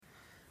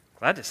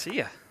Glad to see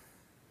you.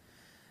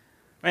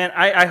 Man,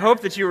 I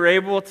hope that you were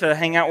able to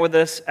hang out with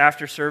us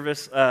after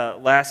service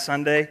last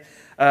Sunday,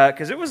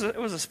 because it was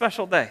a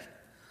special day.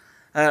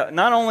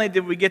 Not only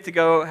did we get to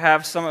go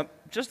have some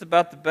just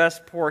about the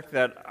best pork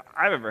that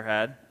I've ever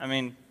had. I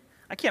mean,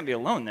 I can't be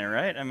alone there,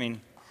 right? I mean,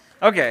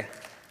 okay.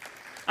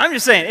 I'm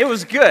just saying, it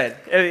was good.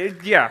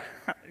 Yeah,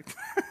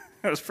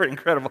 it was pretty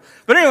incredible.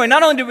 But anyway,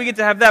 not only did we get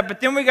to have that, but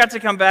then we got to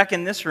come back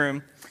in this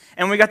room,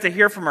 and we got to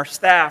hear from our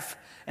staff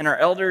and our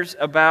elders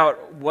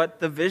about what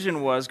the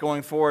vision was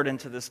going forward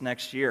into this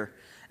next year.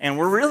 And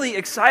we're really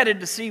excited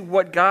to see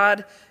what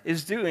God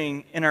is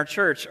doing in our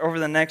church over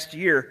the next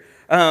year.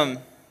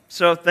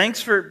 So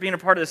thanks for being a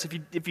part of this.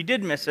 If you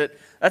did miss it,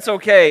 that's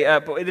okay,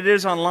 but it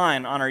is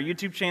online on our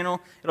YouTube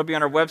channel. It'll be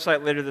on our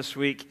website later this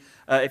week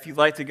if you'd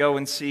like to go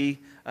and see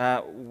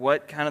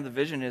what kind of the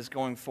vision is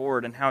going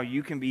forward and how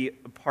you can be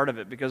a part of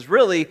it. Because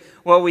really,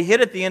 what we hit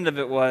at the end of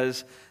it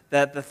was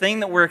that the thing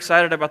that we're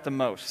excited about the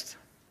most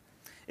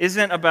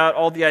isn't about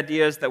all the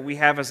ideas that we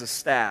have as a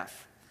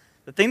staff.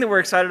 The thing that we're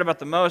excited about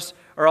the most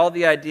are all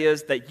the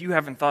ideas that you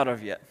haven't thought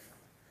of yet.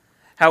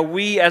 How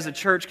we as a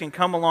church can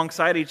come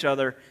alongside each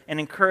other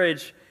and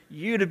encourage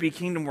you to be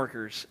kingdom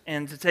workers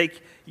and to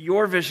take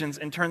your visions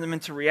and turn them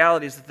into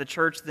realities that the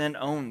church then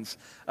owns.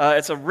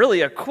 It's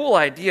really a cool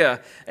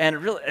idea, and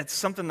it's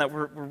something that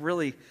we're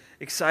really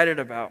excited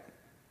about.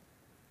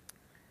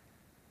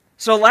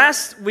 So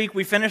last week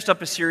we finished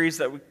up a series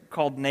that we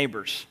called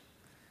Neighbors.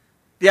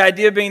 The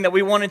idea being that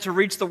we wanted to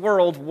reach the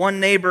world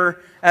one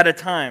neighbor at a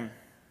time,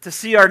 to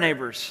see our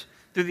neighbors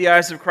through the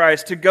eyes of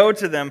Christ, to go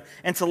to them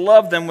and to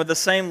love them with the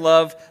same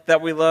love that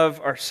we love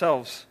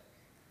ourselves.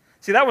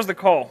 See, that was the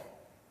call.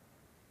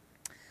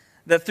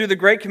 That through the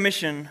Great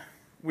Commission,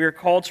 we are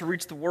called to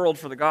reach the world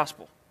for the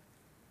gospel.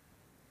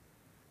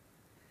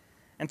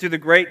 And through the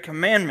Great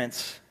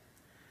Commandments,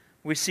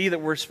 we see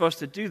that we're supposed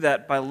to do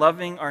that by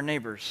loving our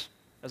neighbors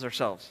as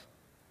ourselves.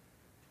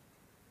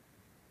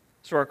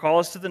 So our call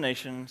is to the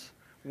nations,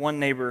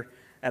 one neighbor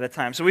at a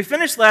time. So we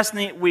finished last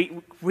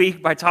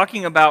week by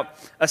talking about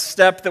a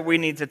step that we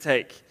need to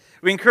take.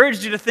 We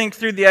encouraged you to think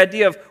through the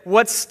idea of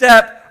what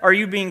step are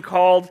you being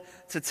called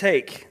to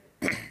take?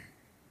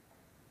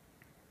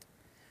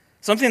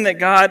 Something that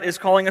God is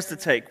calling us to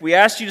take. We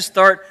asked you to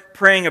start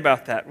praying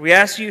about that. We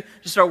asked you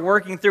to start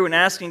working through and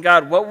asking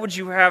God, what would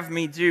you have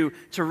me do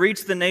to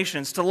reach the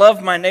nations, to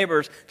love my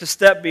neighbors, to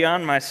step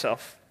beyond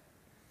myself?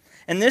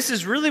 And this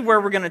is really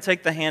where we're going to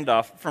take the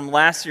handoff from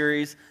last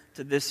series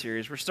to this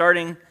series. We're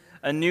starting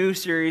a new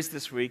series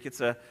this week.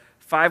 It's a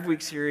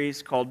 5-week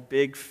series called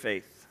Big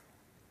Faith.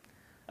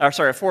 A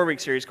 4-week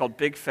series called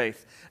Big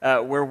Faith,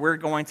 where we're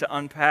going to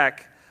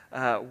unpack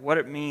what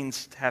it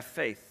means to have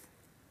faith.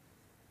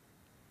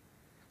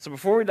 So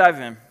before we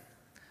dive in,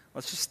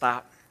 let's just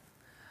stop.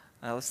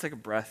 Let's take a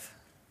breath.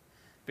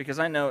 Because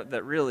I know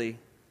that really,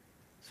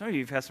 some of you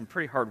have had some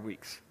pretty hard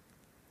weeks.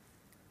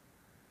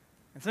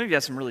 And some of you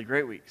had some really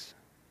great weeks.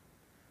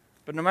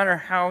 But no matter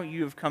how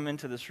you have come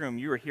into this room,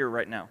 you are here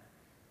right now.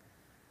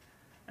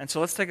 And so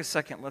let's take a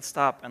second, let's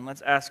stop, and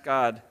let's ask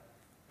God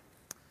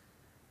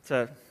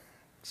to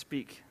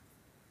speak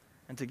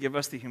and to give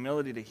us the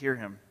humility to hear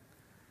Him,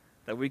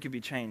 that we could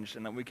be changed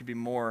and that we could be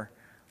more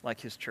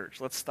like His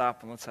church. Let's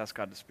stop and let's ask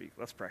God to speak.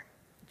 Let's pray.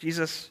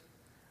 Jesus,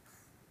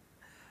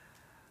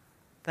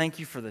 thank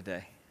you for the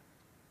day.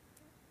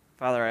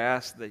 Father, I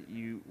ask that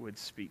you would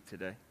speak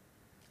today.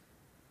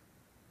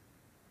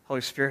 Holy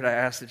Spirit, I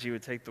ask that you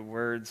would take the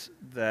words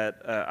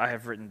that I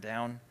have written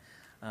down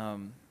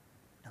and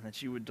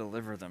that you would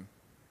deliver them.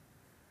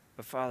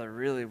 But Father,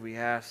 really we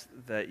ask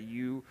that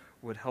you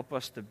would help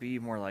us to be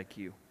more like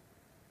you.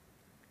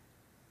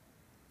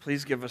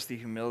 Please give us the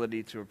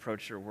humility to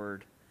approach your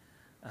word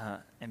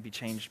and be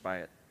changed by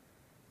it.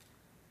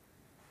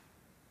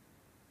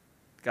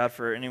 God,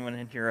 for anyone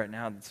in here right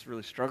now that's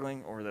really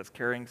struggling or that's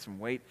carrying some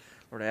weight,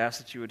 Lord, I ask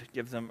that you would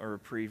give them a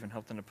reprieve and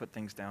help them to put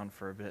things down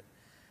for a bit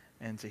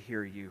and to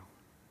hear you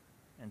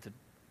and to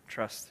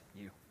trust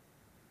you.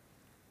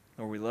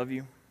 Lord, we love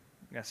you.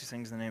 We ask these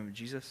things in the name of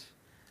Jesus.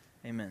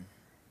 Amen.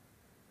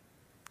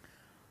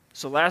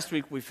 So last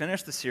week we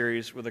finished the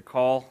series with a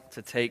call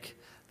to take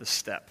the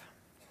step.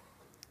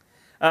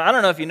 I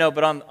don't know if you know,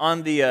 but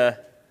on the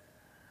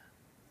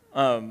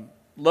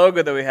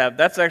logo that we have,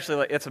 that's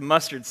actually it's a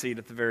mustard seed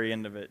at the very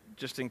end of it,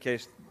 just in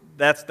case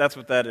that's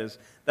what that is.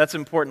 That's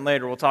important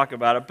later. We'll talk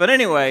about it. But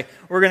anyway,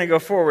 we're going to go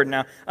forward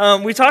now.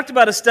 We talked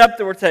about a step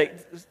that we're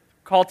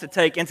called to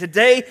take, and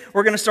today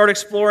we're going to start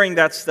exploring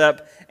that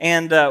step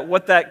and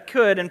what that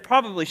could and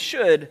probably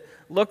should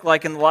look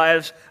like in the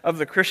lives of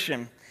the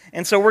Christian.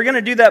 And so we're going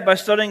to do that by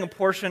studying a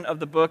portion of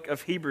the book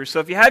of Hebrews. So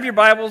if you have your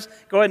Bibles,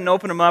 go ahead and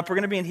open them up. We're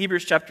going to be in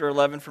Hebrews chapter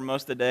 11 for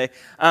most of the day.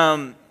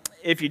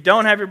 If you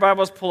don't have your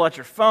Bibles, pull out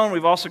your phone.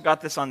 We've also got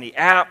this on the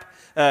app.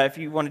 If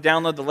you want to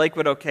download the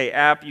Lakewood OK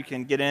app, you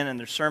can get in and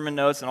there's sermon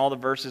notes and all the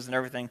verses and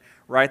everything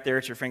right there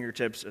at your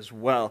fingertips as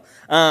well.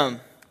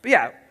 But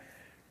yeah,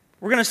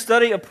 we're going to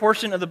study a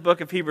portion of the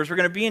book of Hebrews. We're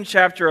going to be in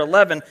chapter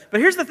 11. But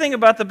here's the thing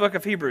about the book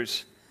of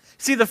Hebrews.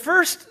 See, the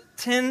first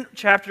 10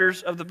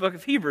 chapters of the book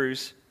of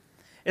Hebrews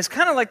is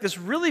kind of like this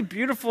really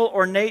beautiful,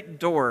 ornate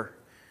door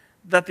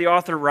that the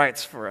author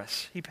writes for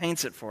us. He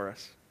paints it for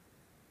us.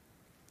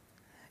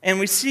 And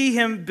we see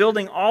him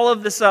building all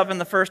of this up in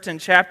the first 10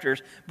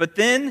 chapters. But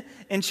then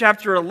in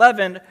chapter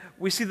 11,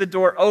 we see the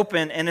door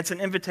open, and it's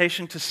an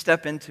invitation to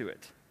step into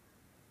it.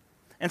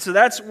 And so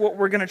that's what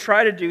we're going to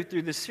try to do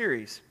through this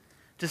series,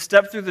 to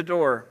step through the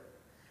door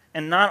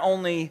and not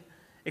only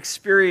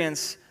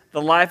experience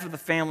the life of the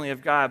family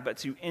of God, but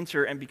to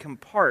enter and become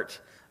part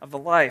of the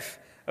life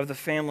of the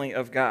family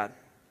of God.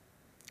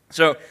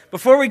 So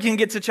before we can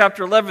get to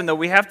chapter 11, though,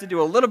 we have to do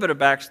a little bit of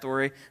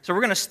backstory. So we're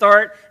going to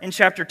start in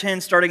chapter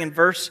 10, starting in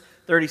verse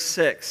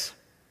 36.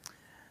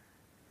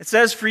 It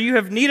says, "For you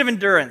have need of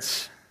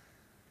endurance,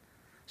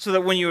 so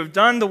that when you have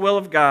done the will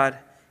of God,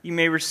 you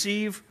may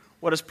receive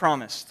what is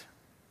promised.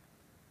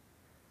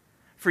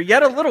 For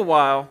yet a little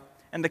while,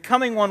 and the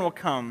coming one will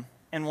come,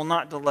 and will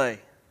not delay.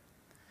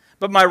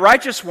 But my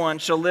righteous one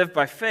shall live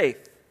by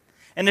faith.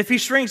 And if he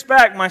shrinks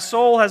back, my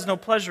soul has no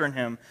pleasure in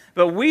him.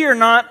 But we are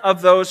not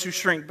of those who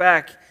shrink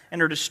back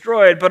and are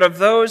destroyed, but of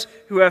those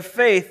who have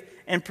faith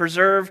and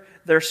preserve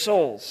their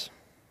souls."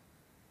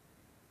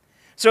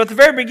 So at the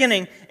very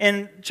beginning,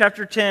 in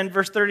chapter 10,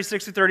 verse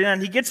 36 to 39,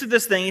 he gets to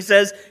this thing. He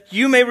says,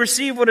 "You may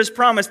receive what is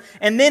promised."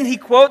 And then he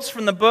quotes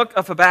from the book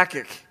of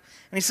Habakkuk.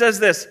 And he says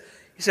this.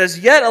 He says,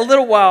 "Yet a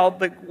little while,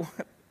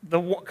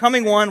 the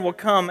coming one will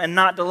come and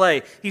not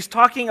delay." He's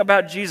talking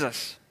about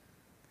Jesus.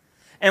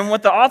 And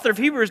what the author of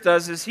Hebrews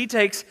does is he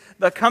takes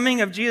the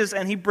coming of Jesus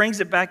and he brings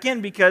it back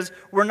in, because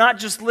we're not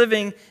just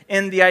living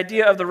in the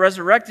idea of the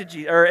resurrected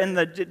Jesus, or in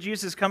the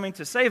Jesus coming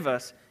to save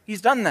us.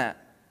 He's done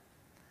that.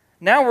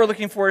 Now we're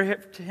looking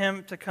forward to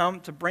him to come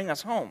to bring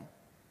us home.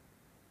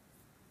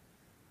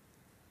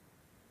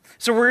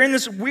 So we're in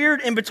this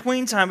weird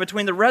in-between time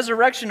between the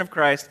resurrection of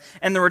Christ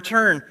and the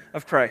return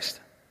of Christ.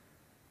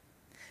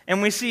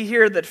 And we see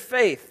here that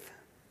faith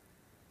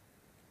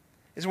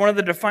is one of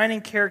the defining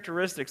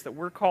characteristics that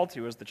we're called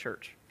to as the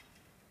church.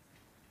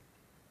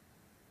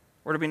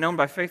 We're to be known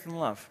by faith and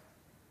love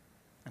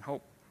and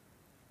hope.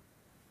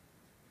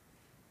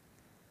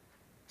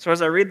 So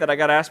as I read that, I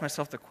got to ask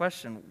myself the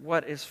question,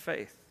 what is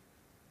faith?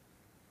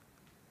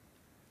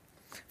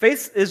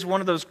 Faith is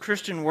one of those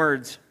Christian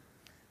words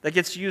that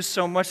gets used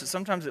so much that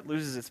sometimes it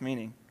loses its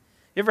meaning.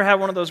 You ever had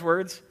one of those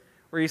words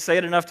where you say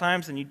it enough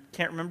times and you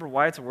can't remember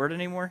why it's a word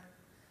anymore?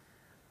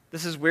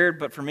 This is weird,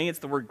 but for me it's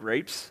the word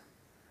grapes.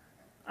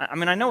 I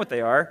mean, I know what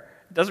they are.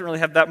 It doesn't really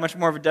have that much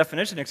more of a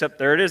definition, except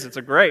there it is. It's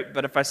a grape.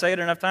 But if I say it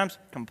enough times,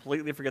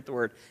 completely forget the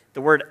word.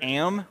 The word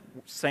am,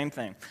 same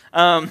thing.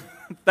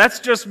 That's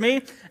just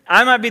me.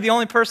 I might be the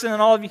only person in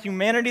all of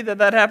humanity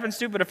that happens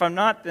to, but if I'm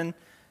not, then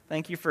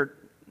thank you for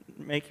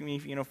making me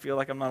feel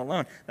like I'm not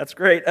alone. That's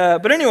great.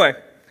 But anyway,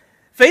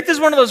 faith is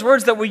one of those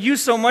words that we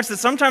use so much that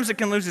sometimes it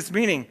can lose its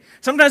meaning.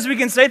 Sometimes we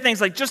can say things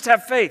like, just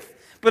have faith.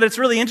 But it's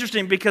really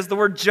interesting because the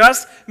word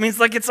just means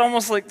like it's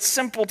almost like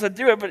simple to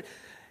do it, but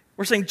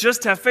we're saying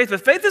just have faith.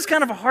 But faith is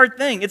kind of a hard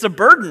thing. It's a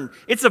burden.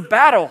 It's a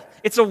battle.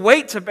 It's a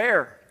weight to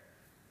bear.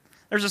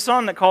 There's a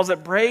song that calls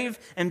it brave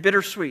and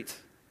bittersweet.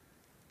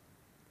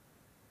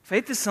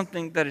 Faith is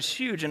something that is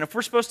huge, and if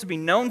we're supposed to be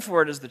known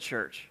for it as the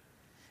church,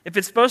 if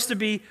it's supposed to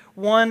be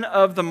one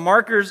of the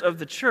markers of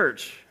the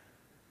church,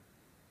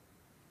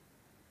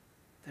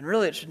 then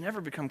really it should never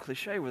become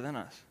cliche within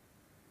us.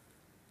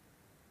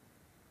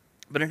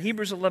 But in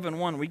Hebrews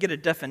 11:1, we get a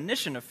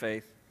definition of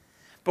faith.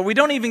 But we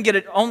don't even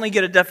only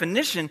get a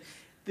definition.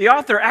 The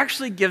author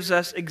actually gives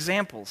us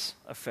examples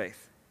of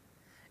faith.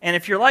 And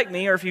if you're like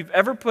me, or if you've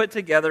ever put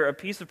together a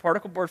piece of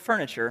particle board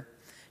furniture,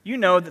 you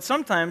know that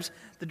sometimes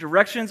the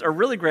directions are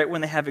really great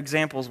when they have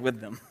examples with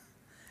them.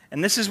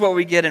 And this is what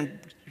we get in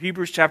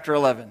Hebrews chapter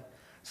 11.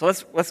 So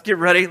let's get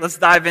ready. Let's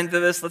dive into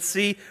this. Let's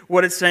see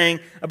what it's saying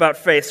about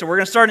faith. So we're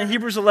going to start in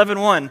Hebrews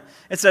 11:1.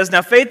 It says,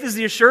 "Now faith is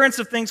the assurance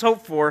of things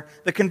hoped for,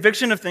 the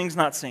conviction of things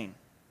not seen."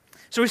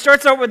 So he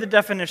starts out with the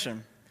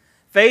definition.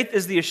 Faith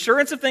is the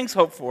assurance of things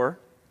hoped for,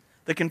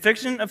 the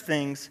conviction of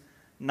things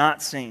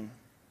not seen.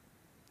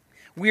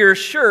 We are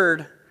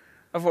assured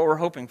of what we're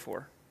hoping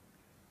for,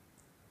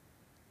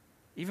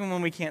 even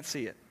when we can't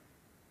see it.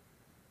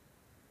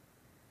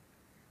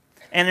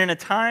 And in a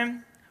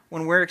time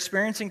when we're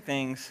experiencing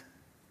things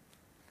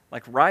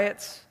like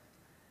riots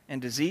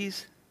and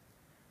disease,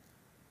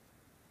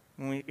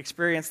 when we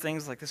experience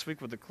things like this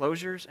week with the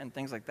closures and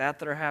things like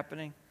that are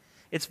happening,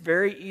 it's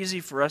very easy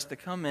for us to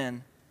come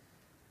in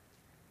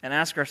and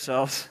ask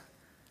ourselves,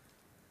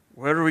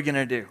 what are we going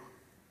to do?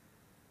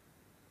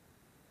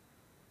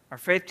 Our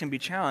faith can be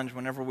challenged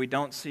whenever we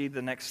don't see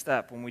the next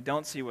step, when we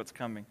don't see what's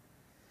coming.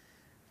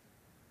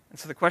 And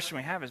so the question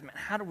we have is, man,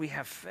 how do we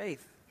have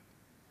faith?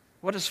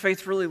 What does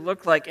faith really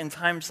look like in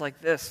times like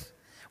this?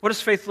 What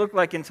does faith look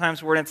like in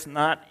times where it's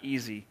not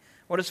easy?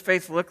 What does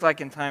faith look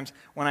like in times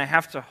when I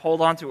have to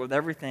hold on to it with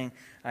everything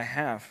I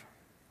have?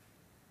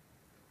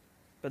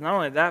 But not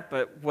only that,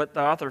 but what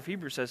the author of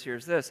Hebrews says here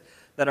is this,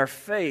 that our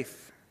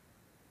faith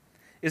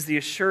is the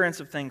assurance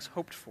of things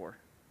hoped for.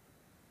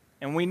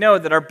 And we know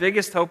that our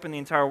biggest hope in the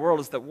entire world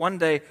is that one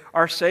day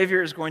our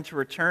Savior is going to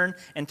return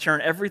and turn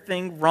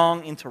everything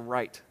wrong into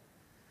right.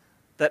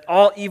 That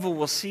all evil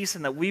will cease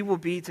and that we will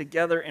be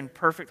together in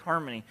perfect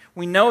harmony.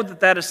 We know that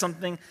that is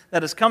something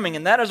that is coming,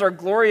 and that is our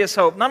glorious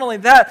hope. Not only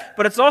that,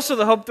 but it's also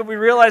the hope that we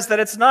realize that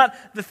it's not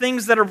the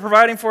things that are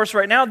providing for us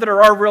right now that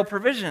are our real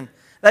provision.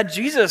 That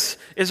Jesus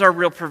is our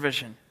real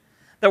provision.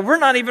 That we're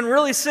not even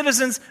really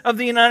citizens of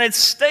the United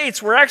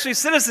States. We're actually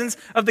citizens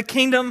of the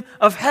kingdom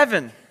of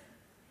heaven.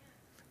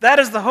 That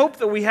is the hope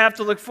that we have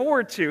to look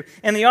forward to.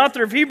 And the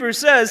author of Hebrews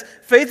says,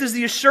 faith is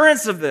the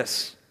assurance of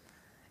this.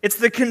 It's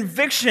the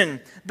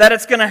conviction that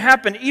it's going to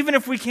happen, even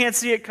if we can't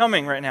see it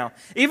coming right now.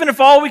 Even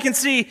if all we can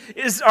see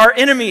is our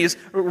enemies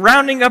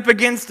rounding up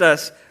against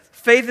us,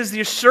 faith is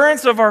the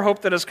assurance of our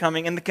hope that is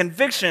coming and the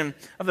conviction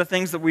of the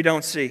things that we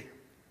don't see.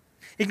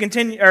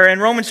 In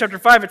Romans chapter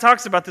 5, it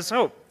talks about this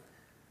hope.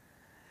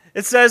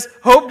 It says,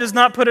 hope does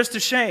not put us to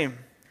shame,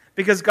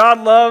 because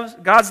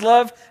God's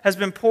love has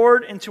been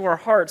poured into our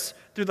hearts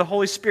through the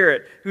Holy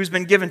Spirit who's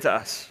been given to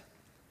us.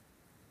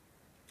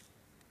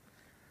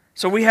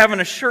 So we have an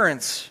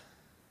assurance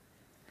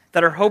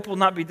that our hope will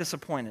not be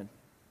disappointed,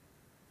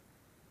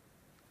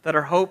 that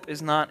our hope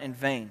is not in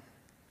vain.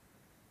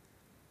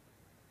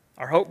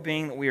 Our hope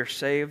being that we are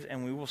saved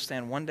and we will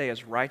stand one day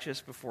as righteous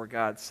before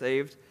God,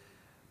 saved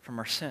from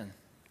our sin.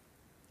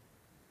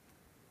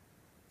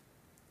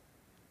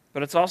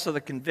 But it's also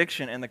the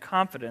conviction and the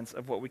confidence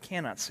of what we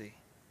cannot see.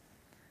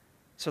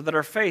 So that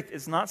our faith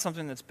is not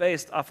something that's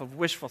based off of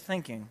wishful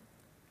thinking,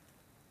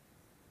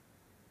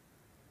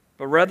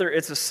 but rather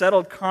it's a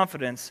settled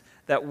confidence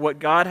that what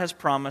God has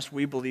promised,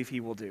 we believe He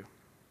will do.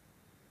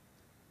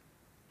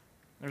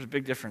 There's a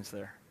big difference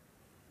there.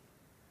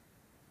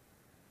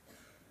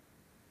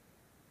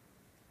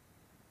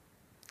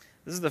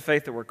 This is the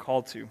faith that we're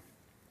called to.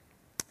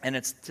 And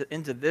it's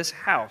into this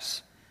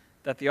house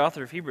that the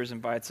author of Hebrews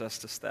invites us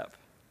to step.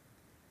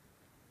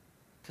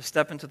 To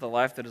step into the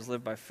life that is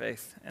lived by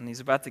faith. And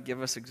he's about to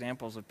give us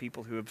examples of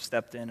people who have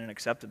stepped in and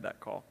accepted that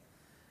call.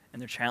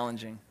 And they're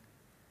challenging.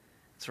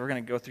 So we're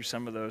going to go through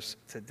some of those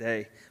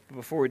today. But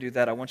before we do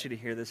that, I want you to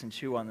hear this and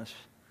chew on this.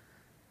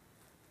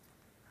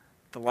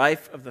 The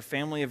life of the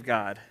family of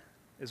God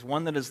is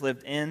one that is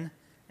lived in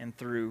and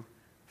through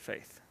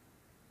faith.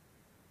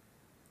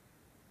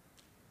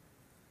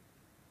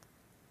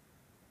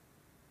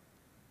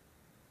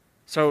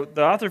 So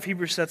the author of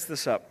Hebrews sets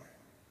this up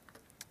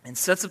and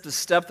sets up the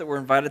step that we're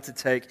invited to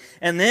take.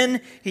 And then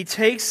he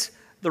takes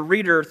the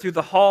reader through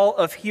the hall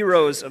of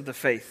heroes of the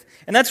faith.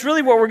 And that's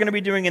really what we're going to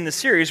be doing in this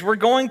series. We're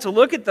going to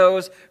look at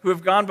those who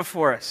have gone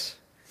before us.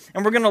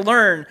 And we're going to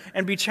learn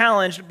and be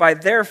challenged by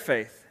their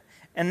faith.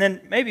 And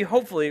then maybe,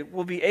 hopefully,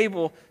 we'll be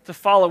able to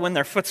follow in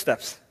their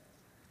footsteps.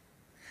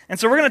 And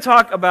so we're going to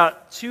talk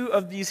about two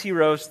of these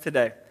heroes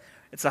today.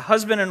 It's a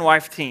husband and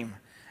wife team,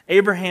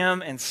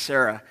 Abraham and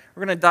Sarah.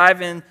 We're going to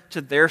dive into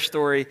their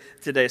story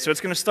today. So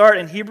it's going to start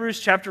in Hebrews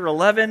chapter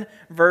 11,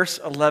 verse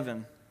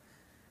 11.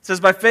 It says,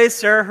 by faith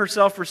Sarah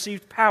herself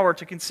received power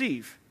to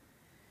conceive,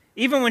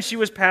 even when she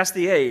was past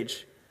the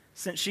age,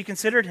 since she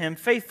considered him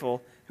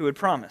faithful who had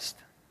promised.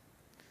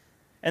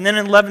 And then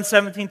in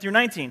 11:17 through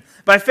 19,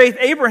 by faith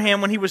Abraham,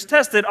 when he was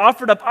tested,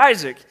 offered up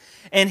Isaac,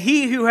 and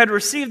he who had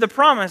received the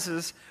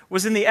promises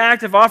was in the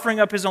act of offering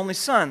up his only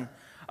son,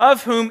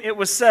 of whom it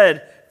was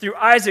said, through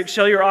Isaac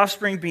shall your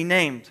offspring be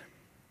named.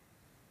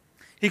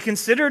 He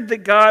considered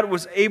that God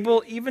was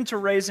able even to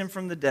raise him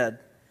from the dead,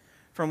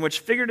 from which,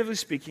 figuratively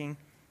speaking,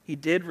 he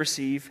did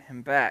receive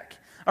him back.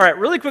 All right,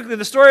 really quickly,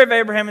 the story of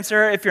Abraham and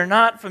Sarah, if you're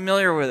not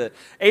familiar with it.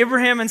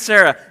 Abraham and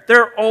Sarah,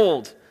 they're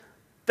old.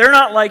 They're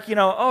not like,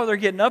 they're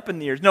getting up in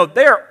the years. No,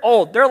 they're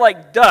old. They're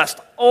like dust,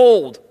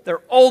 old.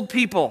 They're old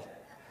people.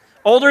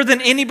 Older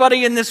than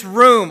anybody in this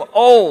room,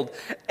 old.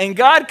 And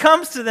God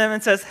comes to them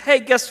and says, hey,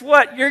 guess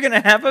what? You're going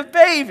to have a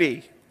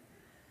baby.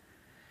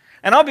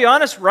 And I'll be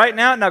honest, right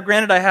now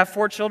granted I have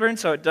 4 children,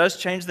 so it does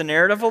change the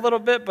narrative a little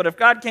bit, but if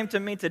God came to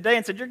me today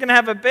and said, you're going to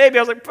have a baby,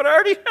 I was like, but I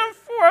already have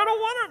 4, I don't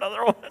want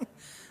another one.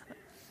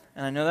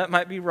 And I know that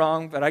might be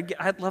wrong, but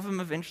I'd love him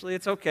eventually,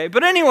 it's okay.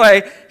 But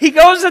anyway, he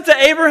goes up to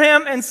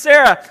Abraham and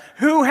Sarah,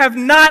 who have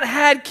not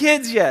had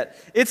kids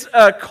yet. It's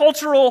a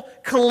cultural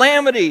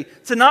calamity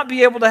to not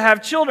be able to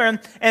have children,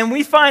 and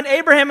we find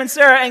Abraham and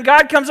Sarah, and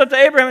God comes up to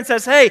Abraham and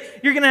says, hey,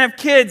 you're going to have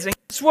kids, and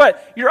guess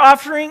what? Your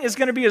offspring is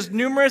going to be as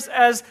numerous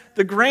as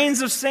the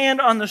grains of sand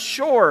on the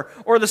shore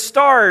or the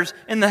stars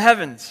in the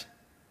heavens.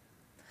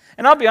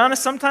 And I'll be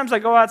honest, sometimes I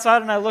go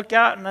outside and I look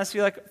out and I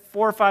see like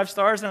 4 or 5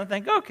 stars and I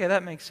think, okay,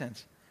 that makes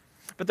sense.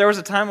 But there was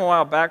a time a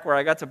while back where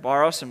I got to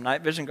borrow some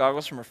night vision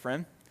goggles from a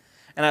friend,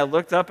 and I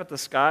looked up at the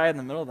sky in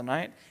the middle of the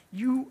night.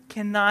 You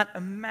cannot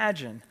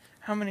imagine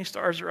how many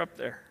stars are up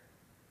there.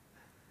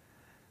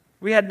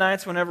 We had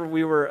nights whenever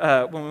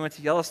when we went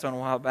to Yellowstone a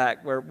while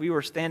back, where we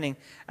were standing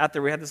out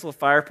there. We had this little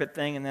fire pit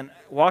thing, and then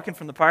walking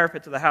from the fire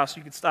pit to the house,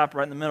 you could stop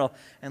right in the middle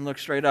and look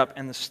straight up,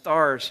 and the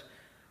stars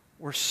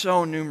were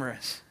so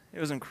numerous. It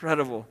was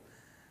incredible.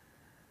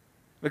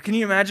 But can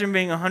you imagine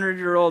being a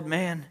 100-year-old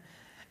man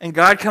and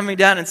God coming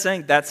down and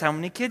saying, that's how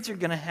many kids you're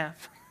going to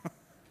have?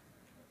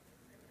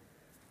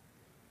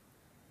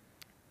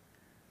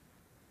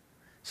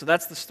 So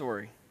that's the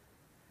story.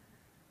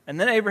 And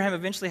then Abraham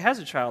eventually has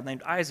a child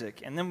named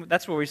Isaac. And then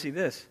that's where we see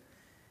this.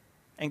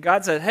 And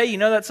God said, hey, you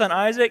know that son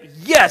Isaac?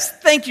 Yes,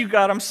 thank you,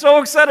 God. I'm so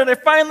excited. I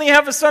finally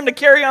have a son to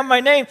carry on my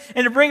name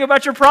and to bring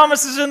about your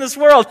promises in this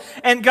world.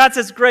 And God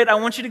says, great, I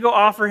want you to go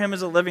offer him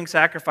as a living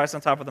sacrifice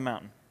on top of the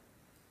mountain.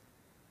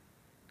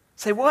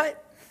 Say what?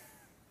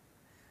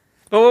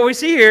 But what we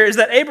see here is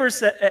that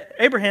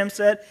Abraham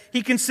said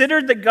he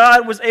considered that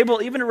God was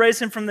able even to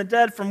raise him from the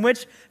dead, from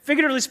which,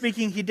 figuratively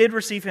speaking, he did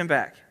receive him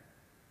back.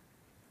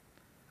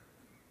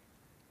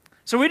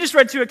 So we just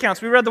read two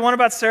accounts. We read the one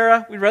about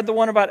Sarah, we read the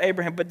one about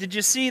Abraham, but did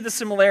you see the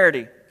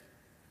similarity?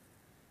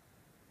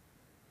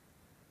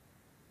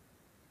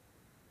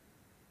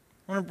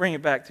 I want to bring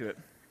it back to it.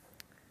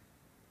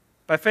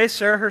 By faith,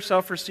 Sarah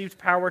herself received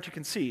power to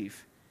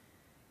conceive,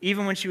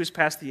 even when she was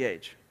past the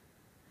age,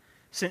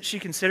 since she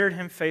considered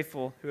him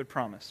faithful who had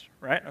promised.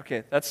 Right?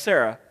 Okay, that's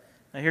Sarah.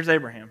 Now here's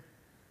Abraham.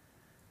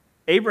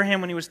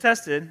 Abraham, when he was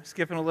tested,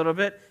 skipping a little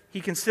bit,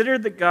 he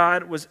considered that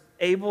God was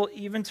able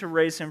even to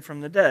raise him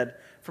from the dead,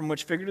 from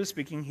which, figuratively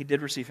speaking, he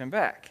did receive him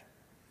back.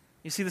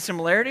 You see the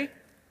similarity?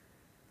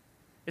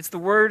 It's the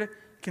word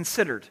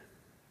considered.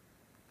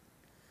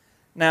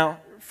 Now,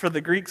 for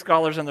the Greek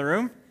scholars in the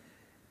room,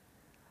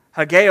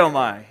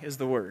 hageomai is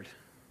the word.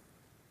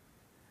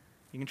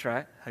 You can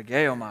try it.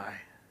 Hageomai.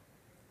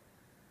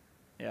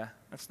 Yeah,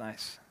 that's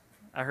nice.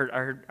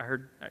 I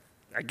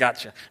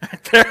gotcha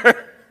right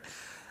there.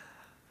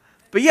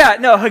 But yeah,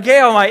 no,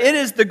 hageomai, it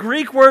is the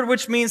Greek word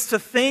which means to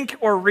think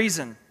or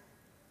reason.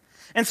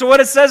 And so what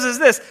it says is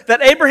this,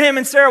 that Abraham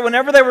and Sarah,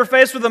 whenever they were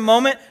faced with a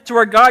moment to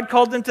where God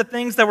called them to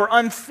things that were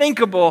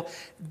unthinkable,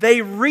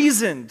 they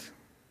reasoned.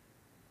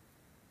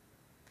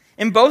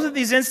 In both of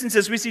these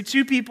instances, we see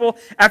two people,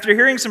 after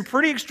hearing some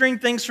pretty extreme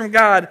things from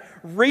God,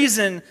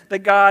 reason that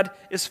God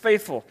is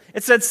faithful.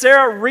 It said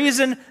Sarah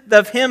reasoned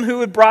of him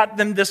who had brought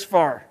them this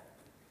far.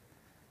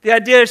 The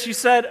idea is she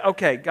said,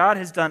 okay, God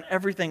has done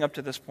everything up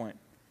to this point.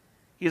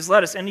 He has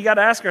led us. And you got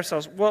to ask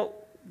ourselves, well,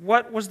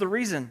 what was the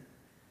reason?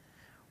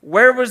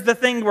 Where was the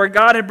thing where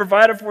God had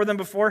provided for them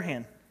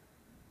beforehand?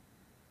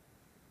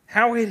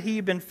 How had he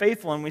been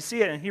faithful? And we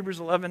see it in Hebrews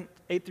 11,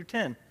 8 through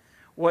 10.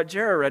 What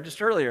Jared read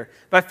just earlier.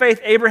 By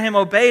faith, Abraham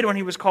obeyed when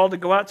he was called to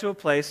go out to a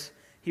place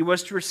he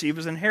was to receive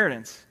as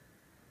inheritance.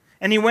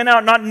 And he went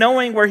out not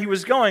knowing where he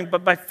was going,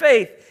 but by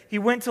faith he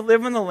went to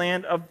live in the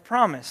land of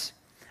promise,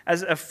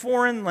 as in a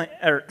foreign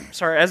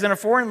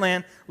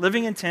land,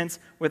 living in tents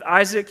with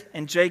Isaac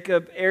and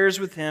Jacob, heirs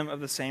with him of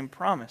the same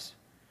promise.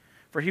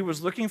 For he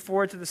was looking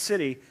forward to the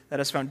city that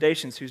has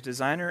foundations, whose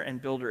designer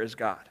and builder is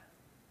God.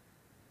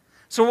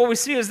 So what we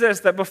see is this,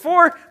 that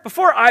before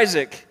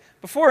Isaac,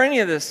 before any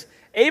of this,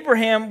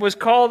 Abraham was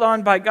called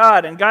on by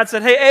God, and God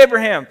said, hey,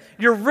 Abraham,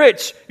 you're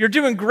rich, you're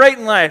doing great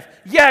in life.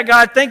 Yeah,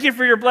 God, thank you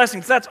for your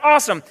blessings. That's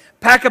awesome.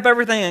 Pack up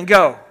everything and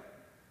go.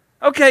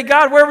 Okay,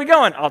 God, where are we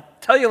going? I'll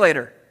tell you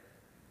later.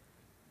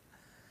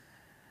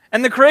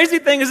 And the crazy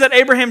thing is that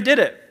Abraham did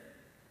it.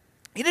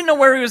 He didn't know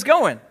where he was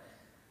going.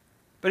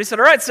 But he said,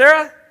 all right,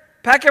 Sarah,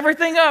 pack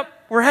everything up.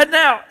 We're heading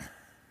out.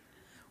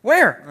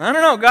 Where? I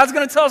don't know. God's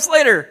going to tell us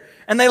later.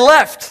 And they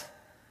left.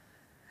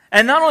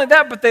 And not only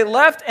that, but they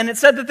left, and it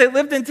said that they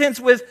lived in tents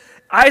with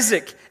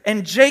Isaac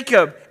and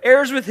Jacob,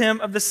 heirs with him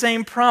of the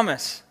same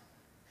promise.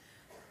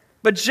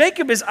 But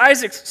Jacob is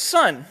Isaac's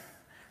son.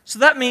 So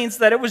that means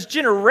that it was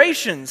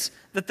generations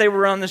that they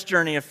were on this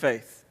journey of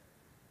faith.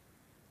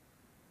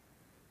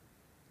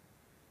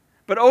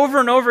 But over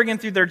and over again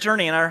through their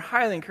journey, and I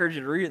highly encourage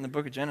you to read it in the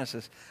book of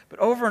Genesis, but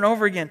over and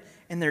over again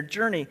in their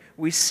journey,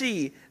 we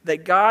see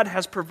that God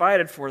has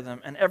provided for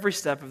them in every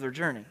step of their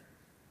journey.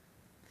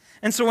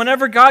 And so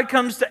whenever God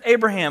comes to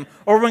Abraham,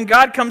 or when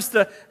God comes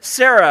to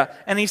Sarah,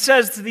 and he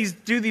says to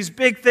do these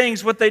big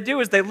things, what they do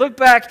is they look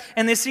back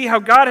and they see how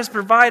God has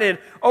provided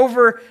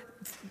over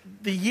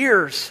the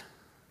years.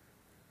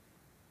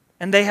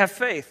 And they have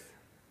faith.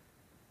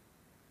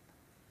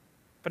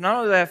 But not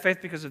only do they have faith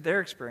because of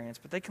their experience,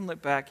 but they can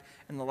look back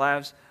in the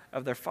lives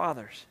of their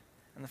fathers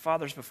and the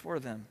fathers before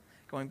them,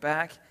 going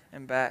back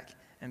and back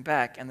and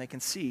back, and they can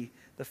see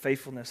the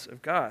faithfulness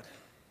of God.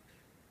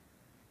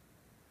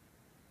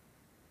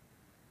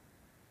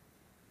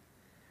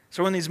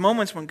 So in these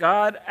moments when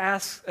God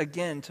asks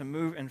again to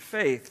move in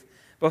faith,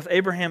 both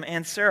Abraham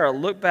and Sarah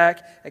look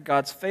back at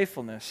God's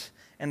faithfulness,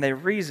 and they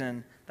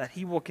reason that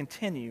he will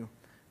continue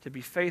to be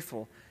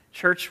faithful.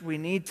 Church, we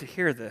need to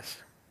hear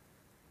this,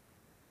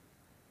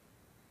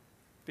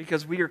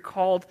 because we are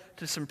called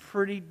to some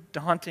pretty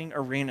daunting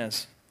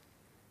arenas.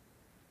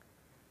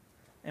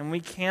 And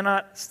we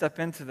cannot step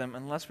into them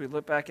unless we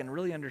look back and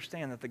really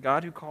understand that the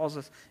God who calls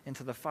us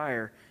into the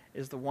fire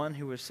is the one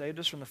who has saved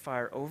us from the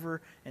fire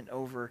over and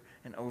over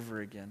and over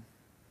again.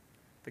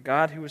 The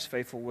God who is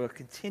faithful will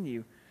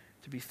continue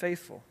to be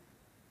faithful.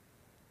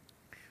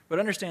 But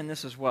understand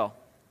this as well,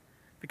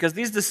 because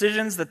these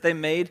decisions that they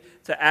made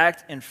to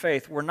act in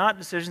faith were not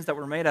decisions that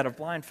were made out of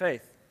blind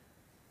faith.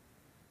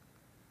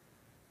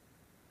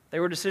 They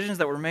were decisions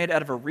that were made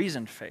out of a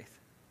reasoned faith.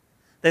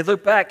 They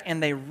look back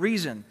and they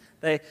reason.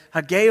 They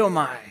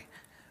hageomai,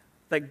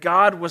 that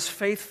God was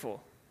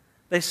faithful.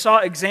 They saw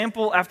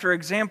example after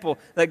example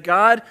that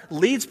God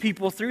leads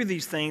people through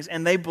these things,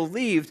 and they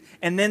believed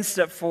and then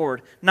stepped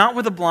forward, not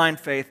with a blind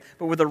faith,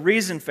 but with a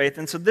reasoned faith.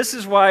 And so this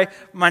is why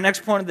my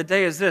next point of the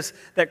day is this,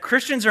 that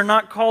Christians are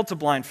not called to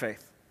blind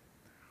faith.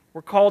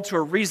 We're called to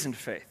a reasoned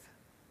faith.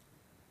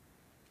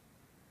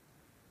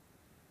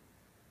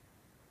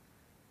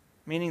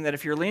 Meaning that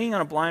if you're leaning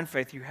on a blind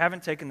faith, you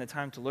haven't taken the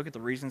time to look at the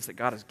reasons that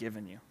God has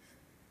given you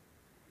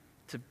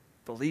to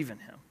believe in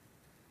Him.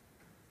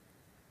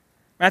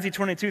 Matthew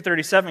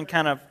 22:37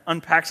 kind of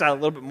unpacks that a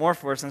little bit more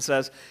for us and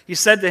says, He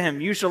said to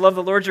him, "You shall love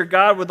the Lord your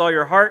God with all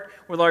your heart,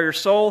 with all your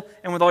soul,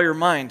 and with all your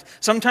mind."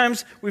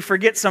 Sometimes we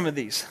forget some of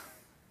these.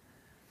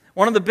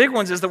 One of the big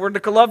ones is that we're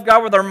to love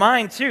God with our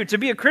mind too. To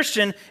be a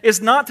Christian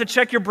is not to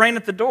check your brain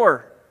at the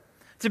door.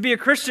 To be a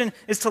Christian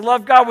is to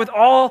love God with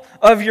all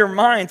of your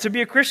mind. To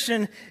be a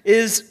Christian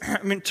is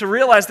to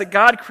realize that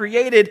God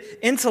created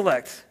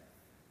intellect.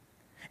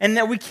 And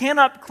that we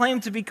cannot claim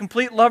to be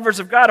complete lovers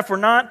of God if we're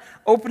not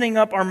opening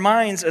up our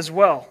minds as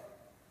well.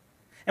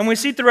 And we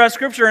see throughout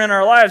Scripture and in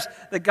our lives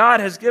that God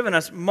has given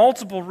us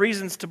multiple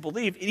reasons to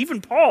believe.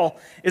 Even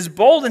Paul is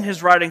bold in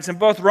his writings in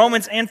both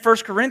Romans and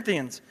 1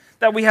 Corinthians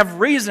that we have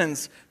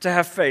reasons to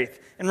have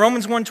faith. In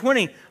Romans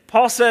 1:20,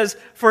 Paul says,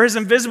 "For his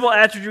invisible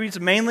attributes,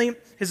 mainly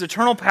his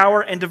eternal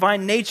power and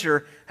divine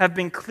nature, have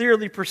been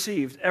clearly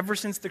perceived ever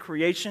since the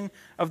creation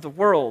of the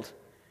world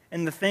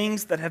and the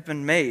things that have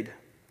been made.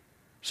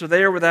 So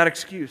they are without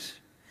excuse."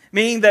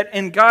 Meaning that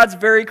in God's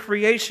very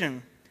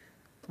creation,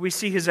 we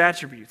see His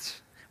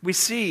attributes. We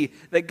see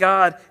that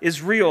God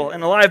is real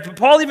and alive. But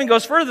Paul even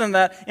goes further than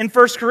that in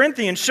 1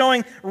 Corinthians,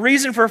 showing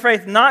reason for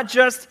faith, not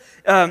just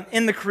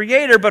in the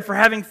Creator, but for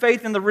having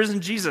faith in the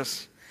risen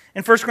Jesus.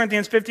 In 1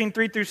 Corinthians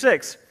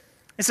 15:3-6,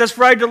 it says,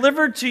 "For I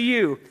delivered to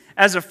you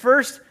as of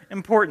first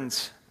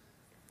importance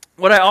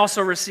what I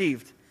also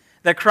received,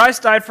 that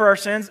Christ died for our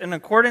sins in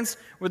accordance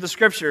with the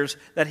Scriptures,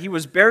 that He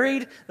was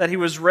buried, that He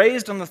was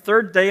raised on the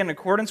third day in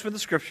accordance with the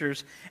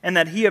Scriptures, and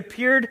that He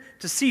appeared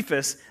to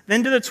Cephas,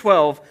 then to the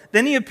 12,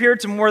 then He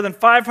appeared to more than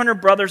 500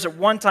 brothers at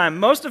one time,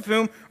 most of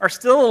whom are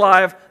still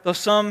alive, though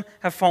some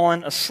have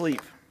fallen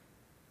asleep."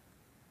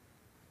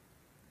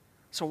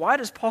 So why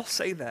does Paul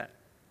say that?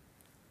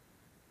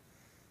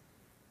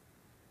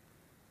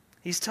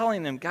 He's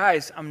telling them,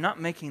 guys, I'm not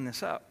making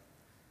this up.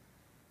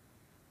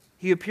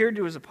 He appeared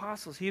to His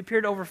apostles. He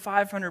appeared to over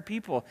 500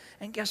 people.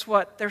 And guess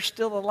what? They're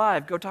still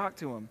alive. Go talk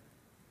to them.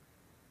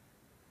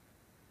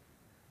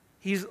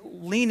 He's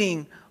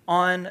leaning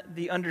on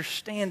the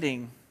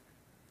understanding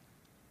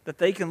that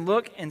they can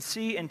look and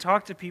see and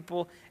talk to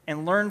people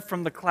and learn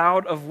from the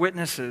cloud of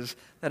witnesses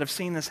that have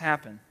seen this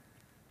happen.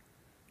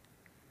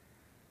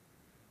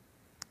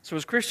 So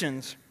as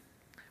Christians,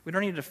 we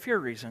don't need to fear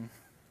reason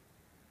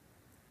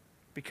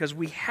because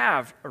we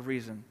have a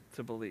reason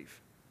to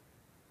believe.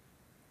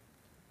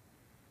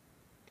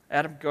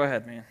 Adam, go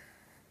ahead, man.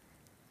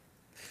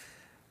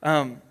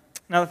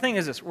 Now, the thing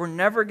is this. We're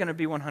never going to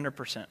be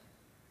 100%.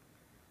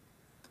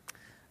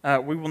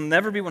 We will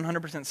never be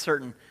 100%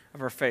 certain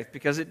of our faith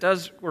because it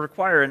does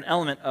require an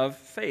element of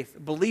faith,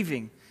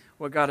 believing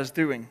what God is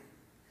doing.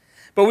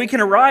 But we can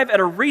arrive at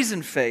a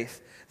reasoned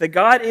faith that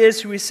God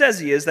is who He says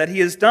He is, that He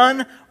has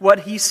done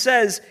what He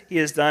says He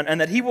has done, and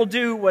that He will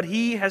do what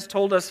He has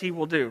told us He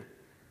will do.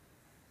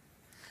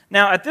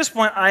 Now, at this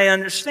point, I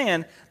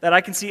understand that I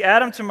can see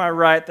Adam to my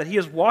right, that he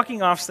is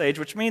walking off stage,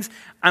 which means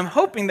I'm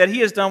hoping that he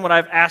has done what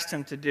I've asked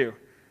him to do.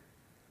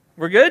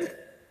 We're good?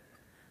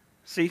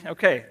 See,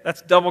 okay,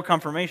 that's double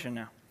confirmation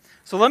now.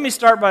 So let me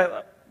start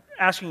by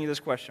asking you this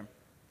question.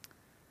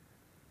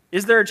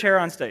 Is there a chair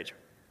on stage?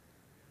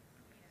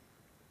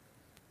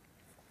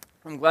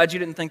 I'm glad you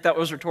didn't think that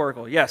was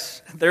rhetorical.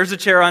 Yes, there's a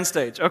chair on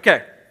stage.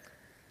 Okay.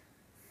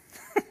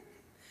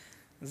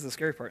 This is the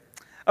scary part.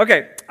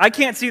 Okay, I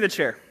can't see the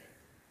chair.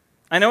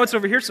 I know it's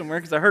over here somewhere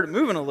because I heard it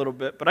moving a little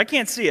bit, but I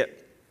can't see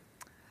it.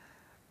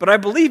 But I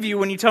believe you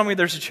when you tell me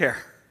there's a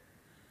chair.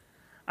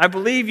 I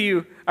believe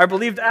you. I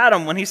believed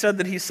Adam when he said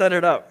that he set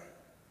it up.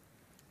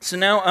 So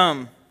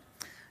now,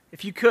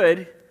 if you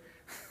could,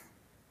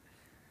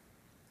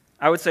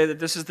 I would say that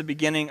this is the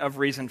beginning of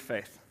reasoned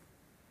faith.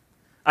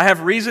 I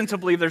have reason to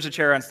believe there's a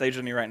chair on stage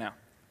with me right now.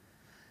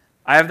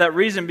 I have that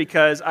reason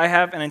because I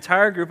have an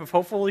entire group of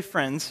hopefully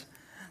friends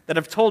that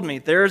have told me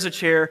there is a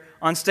chair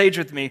on stage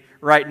with me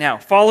right now.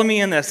 Follow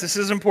me in this. This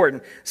is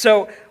important.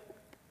 So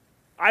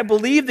I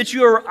believe that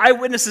you are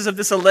eyewitnesses of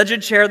this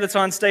alleged chair that's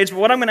on stage, but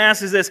what I'm going to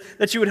ask is this,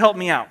 that you would help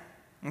me out,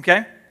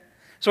 okay?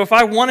 So if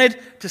I wanted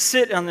to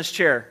sit on this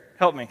chair,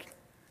 help me.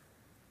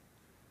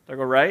 Do I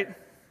go right?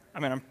 I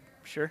mean, I'm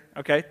sure.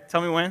 Okay,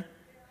 tell me when.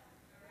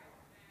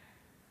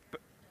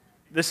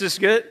 This is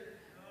good?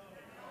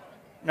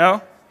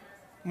 No?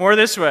 More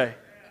this way.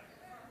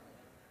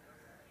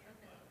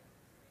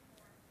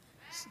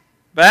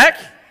 Back?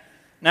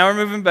 Now we're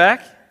moving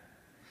back.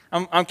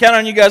 I'm counting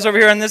on you guys over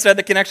here on this side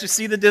that can actually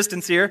see the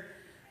distance here.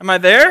 Am I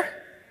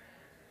there?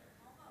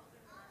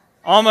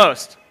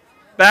 Almost.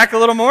 Back a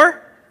little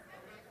more?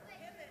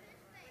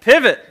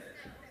 Pivot.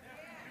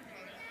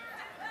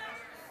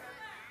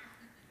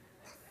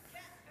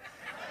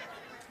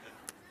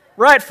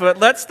 Right foot,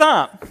 let's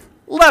stomp.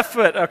 Left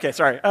foot. Okay,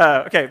 sorry.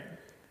 Okay.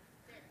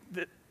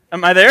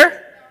 Am I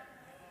there?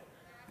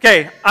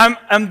 Okay,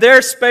 I'm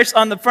there, space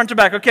on the front to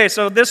back. Okay,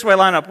 so this way,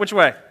 line up. Which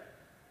way?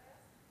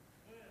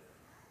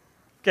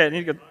 Okay, I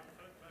need to go.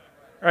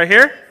 Right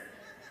here?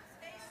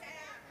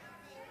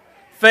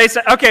 Face.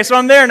 Okay, so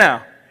I'm there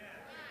now.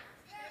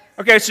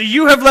 Okay, so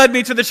you have led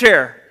me to the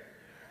chair.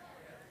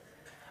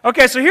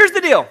 Okay, so here's the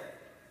deal.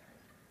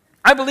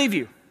 I believe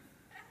you.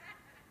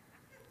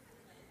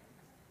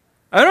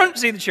 I don't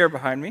see the chair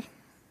behind me,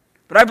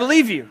 but I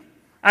believe you.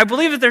 I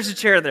believe that there's a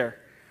chair there.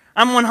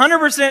 I'm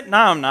 100%, no,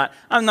 I'm not.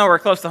 I'm nowhere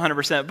close to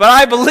 100%, but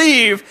I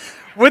believe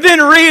within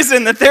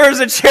reason that there is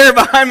a chair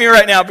behind me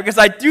right now, because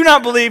I do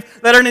not believe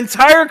that an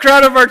entire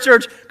crowd of our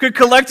church could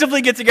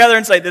collectively get together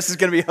and say, this is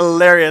going to be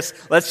hilarious.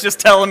 Let's just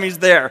tell him he's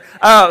there.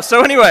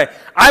 So anyway,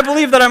 I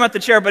believe that I'm at the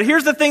chair, but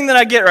here's the thing that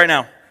I get right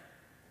now.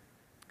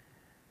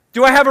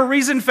 Do I have a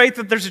reasoned faith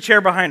that there's a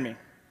chair behind me?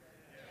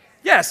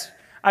 Yes,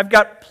 I've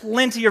got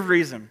plenty of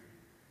reason.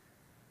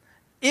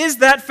 Is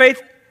that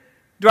faith,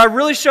 do I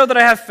really show that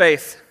I have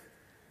faith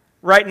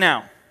right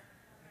now?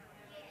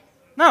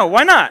 No,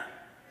 why not?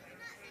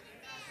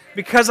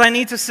 Because I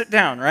need to sit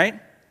down, right?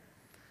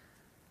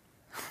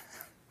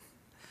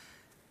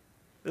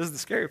 This is the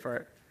scary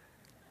part.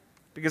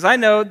 Because I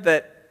know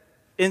that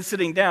in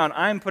sitting down,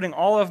 I'm putting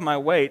all of my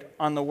weight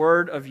on the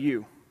word of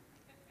you.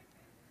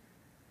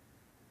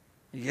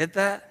 You get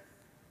that?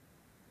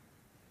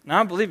 Now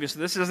I believe you, so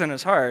this isn't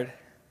as hard.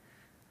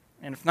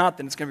 And if not,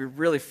 then it's going to be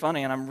really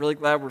funny, and I'm really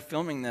glad we're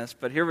filming this,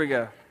 but here we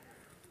go.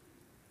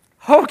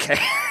 Okay.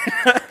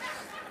 All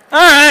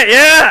right,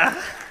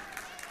 yeah.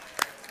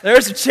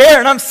 There's a chair,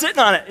 and I'm sitting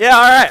on it. Yeah,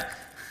 all right.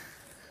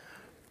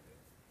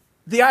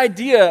 The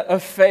idea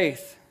of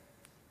faith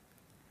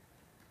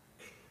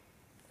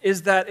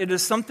is that it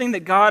is something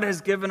that God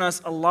has given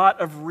us a lot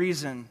of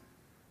reason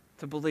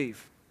to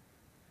believe.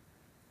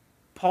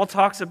 Paul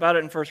talks about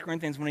it in 1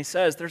 Corinthians when he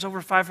says, there's over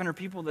 500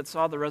 people that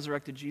saw the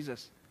resurrected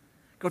Jesus.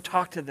 Go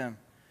talk to them.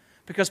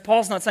 Because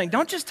Paul's not saying,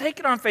 don't just take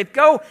it on faith.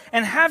 Go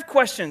and have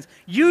questions.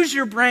 Use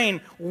your brain.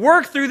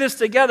 Work through this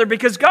together,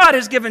 because God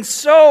has given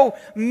so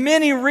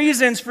many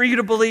reasons for you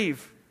to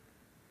believe.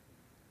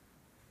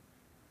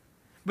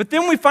 But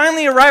then we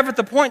finally arrive at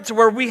the point to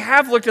where we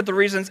have looked at the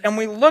reasons, and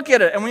we look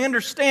at it, and we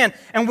understand,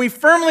 and we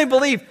firmly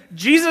believe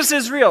Jesus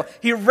is real.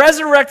 He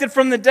resurrected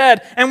from the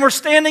dead, and we're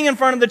standing in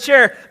front of the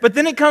chair. But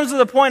then it comes to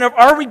the point of,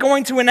 are we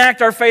going to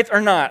enact our faith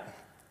or not?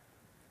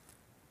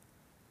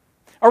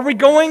 Are we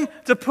going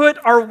to put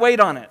our weight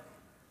on it?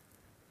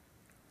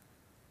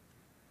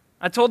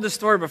 I told this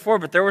story before,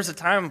 but there was a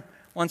time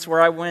once where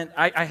I went,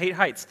 I hate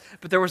heights,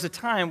 but there was a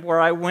time where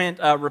I went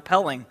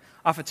rappelling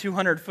off a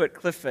 200-foot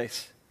cliff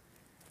face.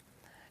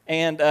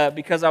 And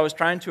because I was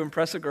trying to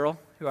impress a girl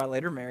who I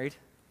later married,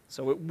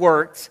 so it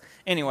worked.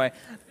 Anyway,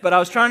 but I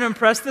was trying to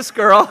impress this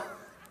girl.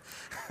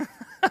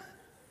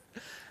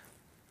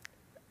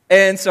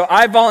 And so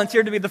I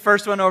volunteered to be the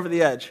first one over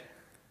the edge.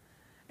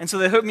 And so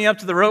they hooked me up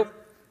to the rope.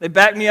 They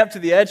backed me up to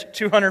the edge,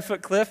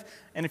 200-foot cliff,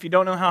 and if you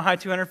don't know how high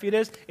 200 feet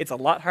is, it's a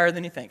lot higher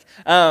than you think,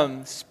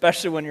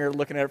 especially when you're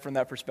looking at it from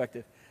that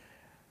perspective.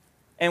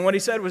 And what he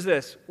said was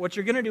this: what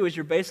you're going to do is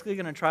you're basically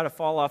going to try to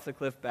fall off the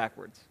cliff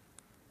backwards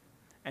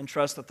and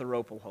trust that the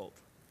rope will hold.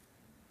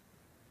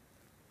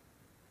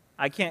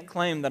 I can't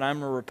claim that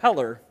I'm a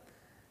rappeller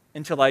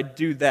until I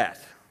do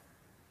that.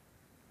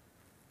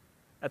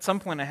 At some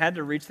point, I had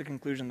to reach the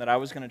conclusion that I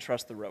was going to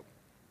trust the rope.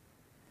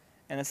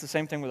 And it's the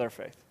same thing with our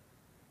faith.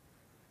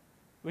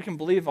 We can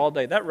believe all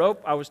day. That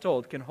rope, I was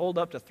told, can hold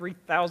up to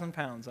 3,000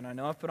 pounds. And I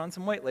know I've put on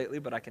some weight lately,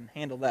 but I can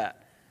handle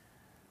that.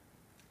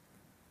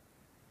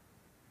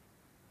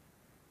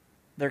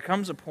 There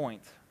comes a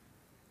point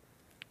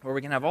where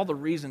we can have all the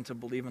reason to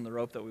believe in the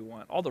rope that we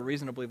want, all the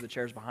reason to believe the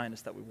chairs behind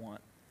us that we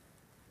want.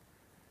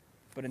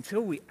 But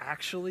until we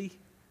actually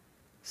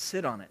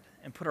sit on it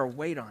and put our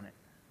weight on it,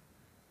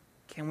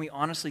 can we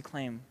honestly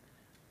claim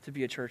to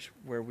be a church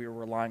where we are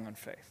relying on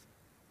faith?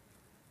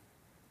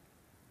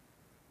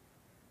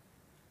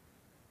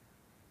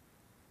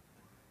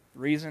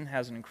 Reason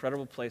has an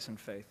incredible place in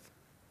faith,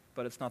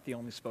 but it's not the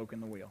only spoke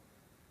in the wheel.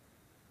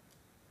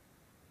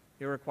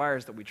 It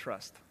requires that we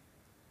trust.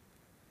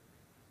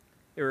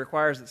 It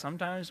requires that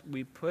sometimes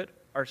we put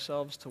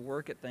ourselves to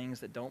work at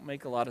things that don't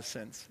make a lot of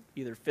sense,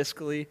 either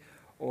fiscally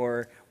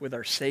or with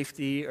our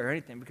safety or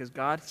anything, because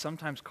God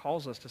sometimes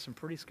calls us to some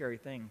pretty scary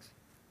things.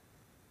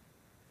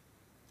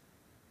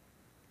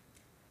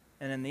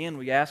 And in the end,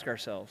 we ask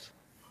ourselves,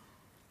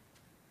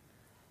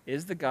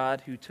 is the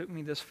God who took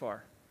me this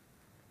far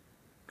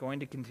going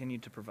to continue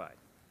to provide?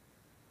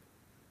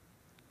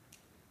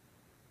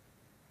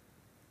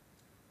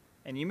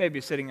 And you may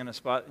be sitting in a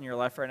spot in your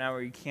life right now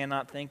where you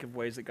cannot think of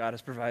ways that God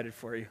has provided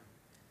for you.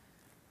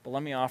 But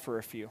let me offer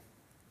a few.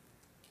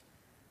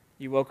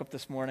 You woke up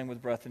this morning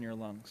with breath in your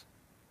lungs.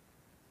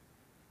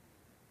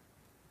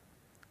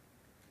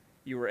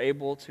 You were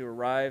able to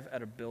arrive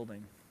at a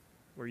building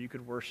where you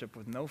could worship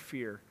with no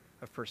fear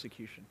of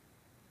persecution.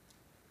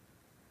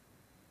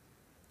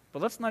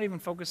 But let's not even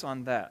focus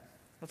on that.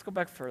 Let's go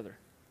back further.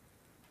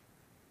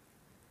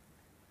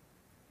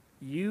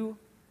 You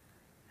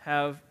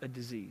have a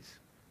disease.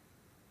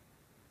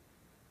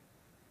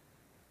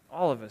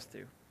 All of us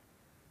do.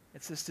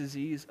 It's this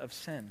disease of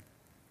sin.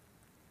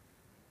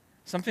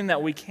 Something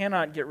that we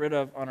cannot get rid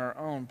of on our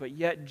own, but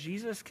yet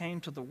Jesus came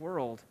to the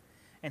world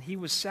and he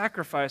was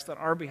sacrificed on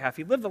our behalf.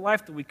 He lived the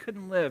life that we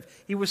couldn't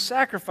live. He was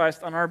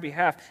sacrificed on our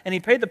behalf, and he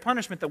paid the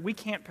punishment that we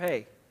can't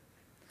pay.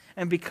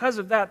 And because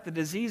of that, the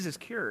disease is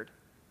cured.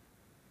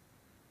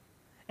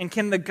 And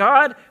can the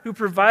God who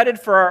provided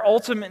for our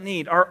ultimate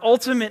need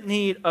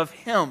of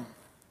him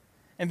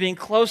and being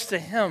close to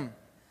him,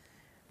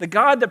 the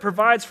God that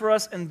provides for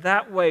us in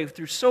that way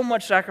through so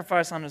much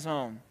sacrifice on his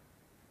own,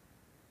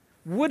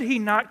 would he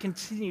not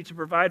continue to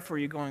provide for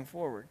you going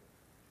forward?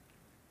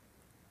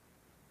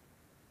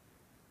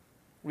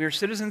 We are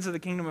citizens of the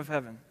kingdom of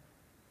heaven,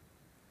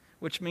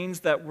 which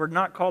means that we're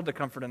not called to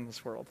comfort in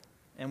this world,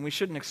 and we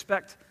shouldn't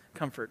expect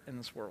comfort in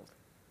this world.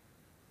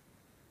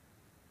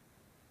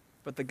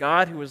 But the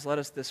God who has led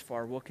us this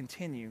far will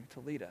continue to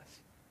lead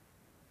us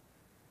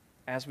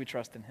as we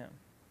trust in him.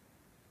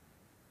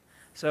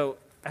 So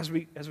as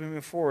we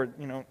move forward,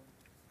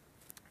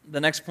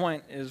 the next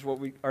point is what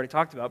we already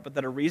talked about, but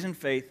that a reasoned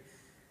faith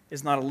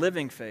is not a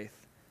living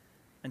faith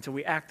until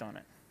we act on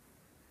it.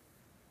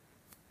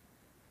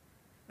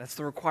 That's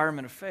the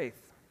requirement of faith,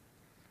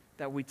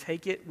 that we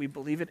take it, we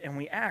believe it, and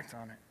we act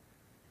on it.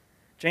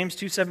 James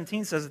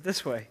 2:17 says it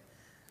this way: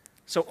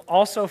 so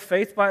also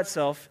faith by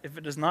itself, if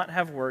it does not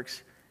have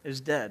works,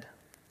 is dead.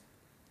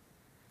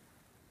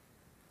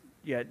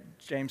 Yeah,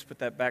 James put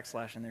that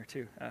backslash in there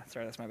too.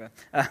 Sorry, that's my bad.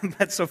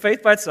 But so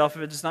faith by itself,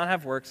 if it does not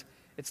have works,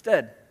 it's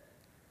dead.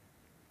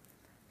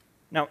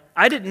 Now,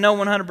 I didn't know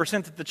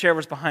 100% that the chair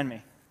was behind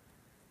me,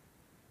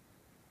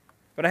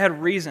 but I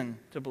had reason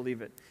to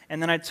believe it.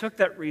 And then I took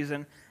that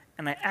reason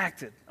and I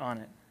acted on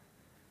it.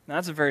 Now,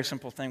 that's a very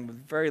simple thing with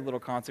very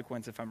little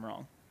consequence if I'm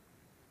wrong.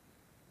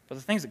 But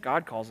the things that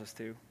God calls us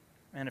to,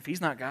 man, if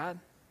he's not God,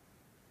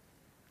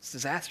 it's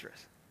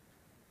disastrous.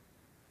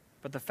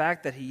 But the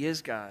fact that he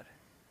is God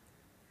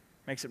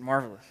makes it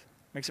marvelous,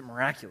 makes it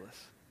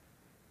miraculous.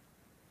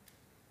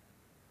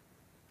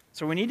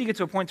 So we need to get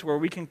to a point to where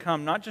we can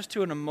come not just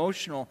to an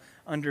emotional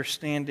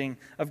understanding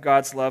of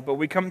God's love, but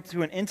we come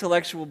to an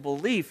intellectual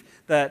belief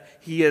that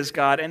he is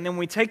God. And then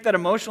we take that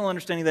emotional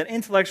understanding, that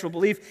intellectual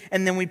belief,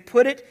 and then we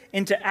put it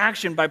into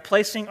action by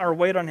placing our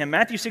weight on him.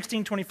 Matthew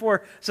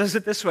 16:24 says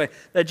it this way,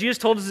 that Jesus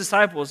told his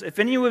disciples, if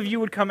any of you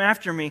would come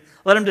after me,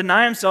 let him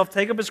deny himself,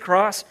 take up his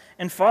cross,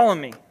 and follow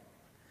me.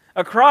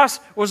 A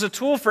cross was a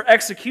tool for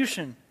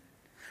execution.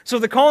 So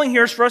the calling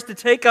here is for us to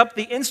take up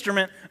the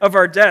instrument of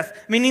our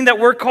death, meaning that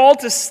we're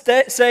called to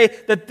say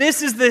that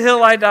this is the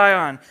hill I die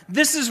on.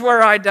 This is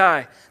where I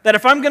die. That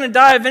if I'm going to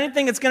die of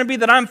anything, it's going to be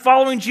that I'm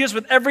following Jesus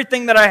with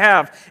everything that I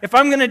have. If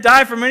I'm going to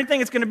die from anything,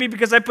 it's going to be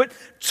because I put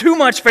too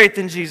much faith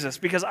in Jesus,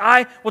 because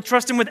I will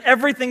trust him with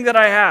everything that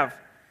I have.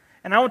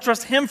 And I will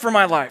trust him for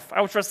my life.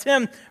 I will trust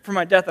him for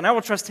my death, and I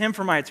will trust him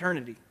for my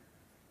eternity.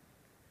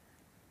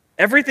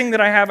 Everything that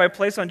I have, I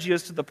place on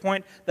Jesus to the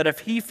point that if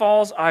he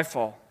falls, I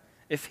fall.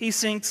 If he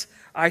sinks,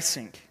 I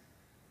sink.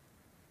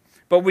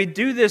 But we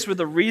do this with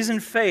a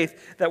reasoned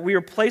faith that we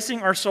are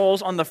placing our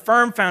souls on the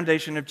firm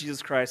foundation of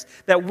Jesus Christ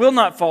that will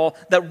not fall,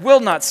 that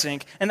will not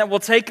sink, and that will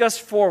take us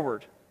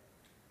forward.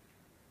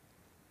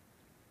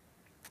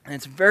 And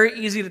it's very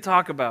easy to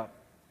talk about,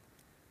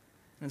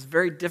 and it's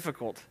very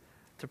difficult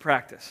to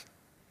practice.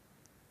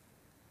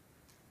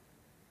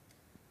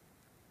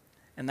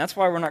 And that's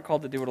why we're not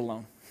called to do it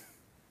alone.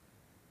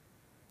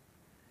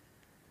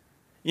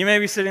 You may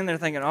be sitting there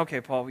thinking, okay,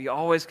 Paul, we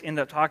always end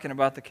up talking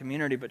about the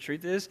community, but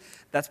truth is,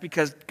 that's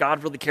because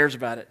God really cares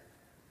about it.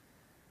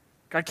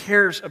 God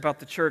cares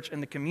about the church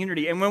and the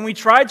community. And when we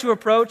try to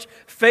approach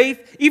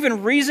faith,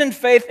 even reasoned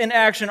faith in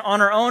action on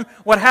our own,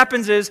 what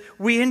happens is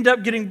we end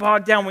up getting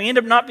bogged down. We end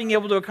up not being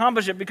able to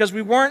accomplish it because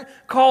we weren't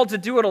called to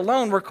do it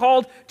alone. We're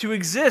called to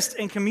exist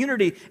in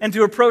community and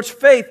to approach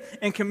faith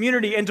in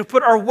community and to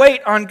put our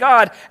weight on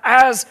God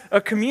as a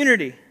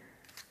community.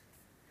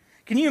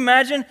 Can you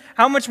imagine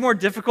how much more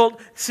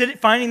difficult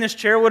finding this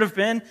chair would have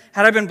been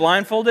had I been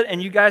blindfolded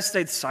and you guys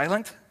stayed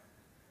silent?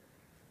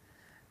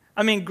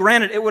 I mean,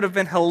 granted, it would have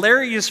been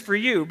hilarious for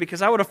you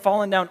because I would have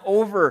fallen down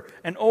over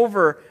and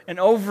over and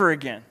over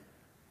again.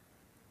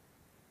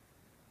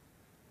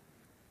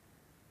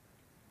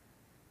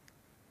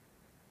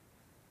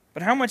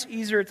 But how much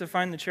easier to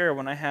find the chair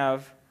when I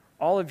have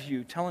all of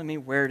you telling me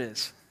where it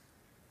is.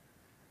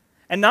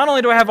 And not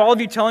only do I have all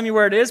of you telling me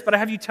where it is, but I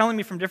have you telling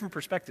me from different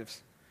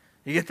perspectives.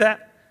 You get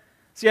that?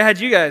 See, I had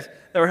you guys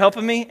that were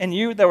helping me and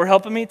you that were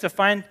helping me to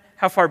find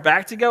how far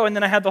back to go, and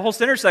then I had the whole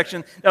center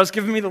section that was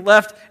giving me the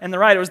left and the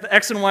right. It was the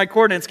X and Y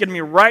coordinates getting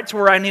me right to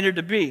where I needed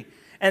to be.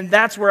 And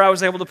that's where I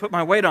was able to put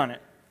my weight on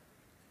it.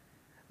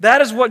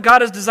 That is what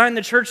God has designed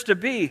the church to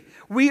be.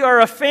 We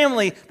are a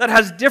family that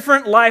has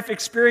different life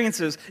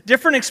experiences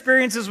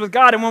with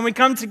God. And when we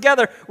come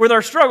together with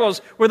our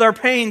struggles, with our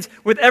pains,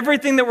 with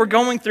everything that we're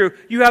going through,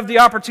 you have the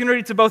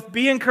opportunity to both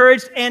be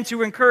encouraged and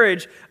to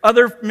encourage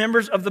other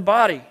members of the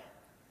body.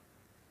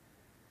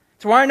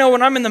 So I know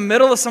when I'm in the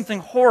middle of something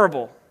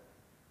horrible,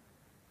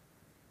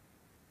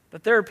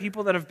 that there are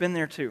people that have been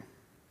there too,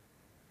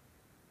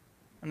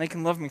 and they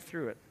can love me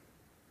through it.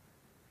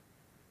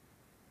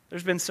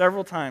 There's been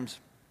several times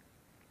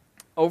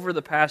over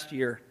the past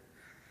year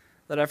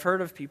that I've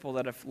heard of people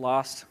that have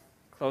lost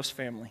close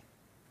family.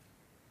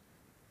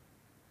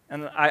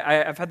 And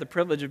I've had the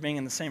privilege of being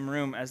in the same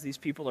room as these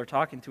people are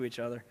talking to each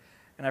other,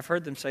 and I've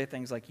heard them say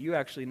things like, "You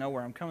actually know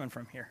where I'm coming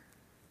from here."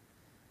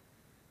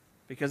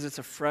 Because it's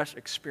a fresh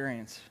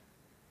experience.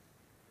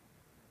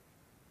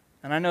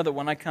 And I know that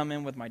when I come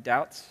in with my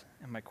doubts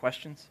and my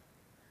questions,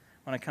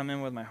 when I come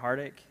in with my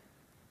heartache,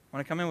 when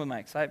I come in with my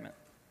excitement,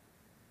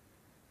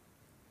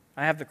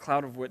 I have the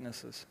cloud of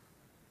witnesses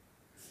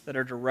that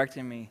are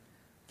directing me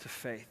to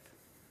faith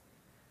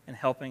and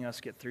helping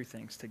us get through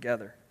things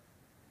together.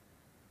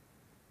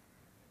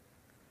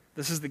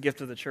 This is the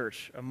gift of the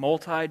church, a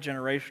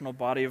multi-generational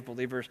body of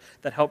believers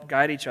that help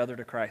guide each other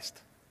to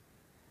Christ.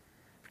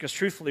 Because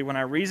truthfully, when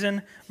I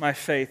reason my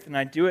faith, and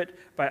I do it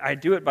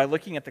by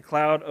looking at the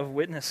cloud of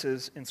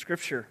witnesses in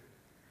Scripture,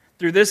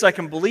 through this I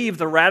can believe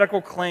the radical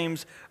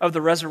claims of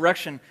the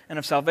resurrection and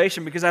of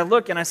salvation, because I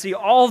look and I see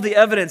all the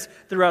evidence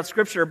throughout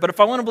Scripture. But if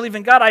I want to believe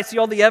in God, I see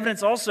all the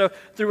evidence also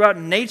throughout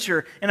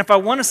nature. And if I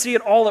want to see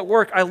it all at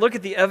work, I look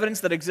at the evidence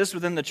that exists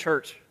within the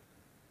church.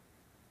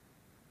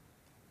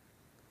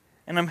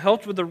 And I'm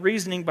helped with the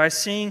reasoning by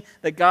seeing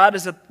that God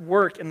is at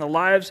work in the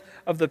lives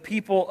of the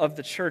people of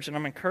the church. And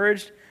I'm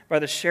encouraged by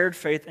the shared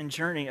faith and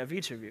journey of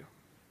each of you.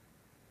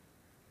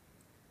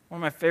 One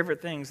of my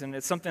favorite things, and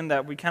it's something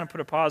that we kind of put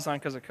a pause on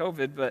because of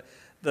COVID, but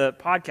the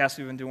podcast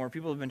we've been doing where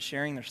people have been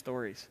sharing their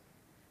stories.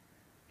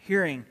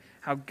 Hearing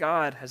how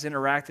God has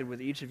interacted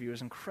with each of you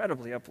is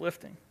incredibly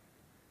uplifting.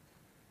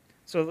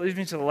 So it leads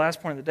me to the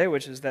last point of the day,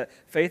 which is that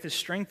faith is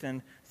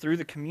strengthened through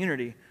the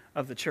community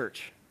of the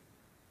church.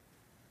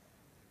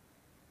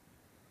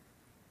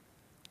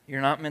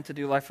 You're not meant to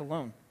do life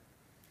alone.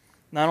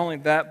 Not only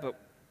that, but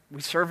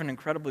we serve an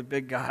incredibly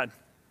big God.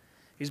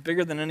 He's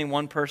bigger than any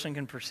one person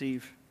can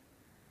perceive.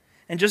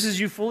 And just as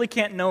you fully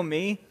can't know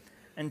me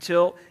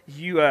until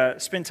you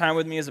spend time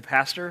with me as a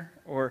pastor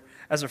or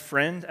as a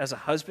friend, as a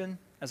husband,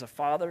 as a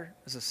father,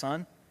 as a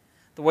son,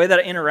 the way that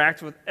I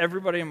interact with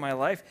everybody in my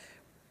life,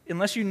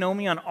 unless you know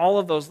me on all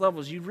of those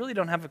levels, you really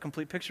don't have a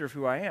complete picture of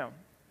who I am.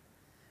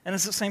 And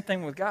it's the same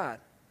thing with God.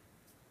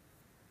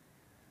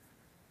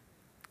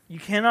 You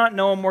cannot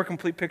know a more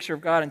complete picture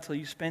of God until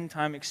you spend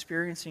time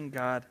experiencing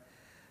God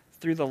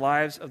through the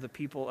lives of the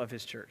people of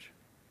His church.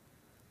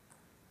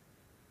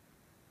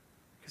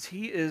 Because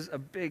He is a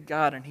big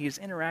God and He is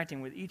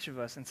interacting with each of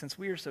us. And since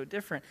we are so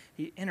different,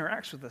 He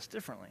interacts with us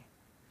differently.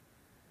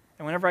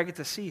 And whenever I get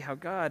to see how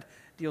God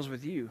deals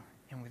with you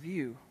and with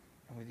you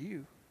and with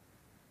you,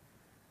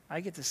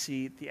 I get to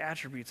see the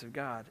attributes of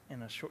God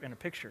in a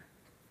picture.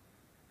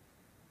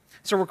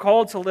 So we're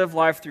called to live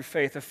life through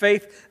faith, a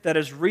faith that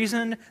is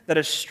reasoned, that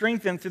is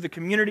strengthened through the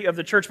community of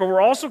the church. But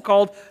we're also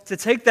called to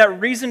take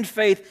that reasoned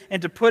faith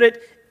and to put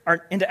it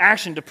into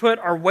action, to put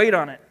our weight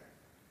on it.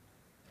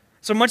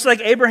 So much like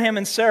Abraham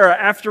and Sarah,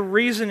 after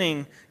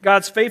reasoning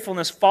God's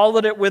faithfulness,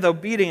 followed it with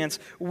obedience,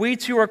 we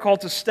too are called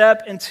to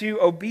step into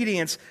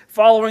obedience,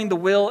 following the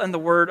will and the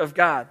word of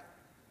God.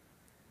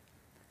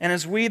 And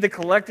as we, the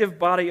collective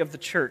body of the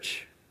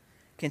church,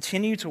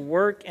 continue to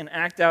work and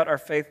act out our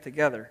faith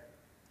together,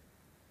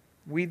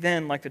 we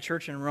then, like the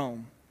church in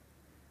Rome,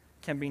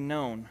 can be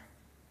known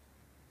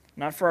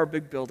not for our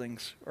big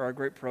buildings or our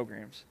great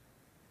programs,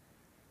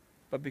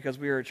 but because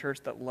we are a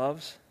church that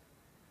loves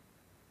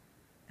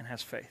and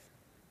has faith.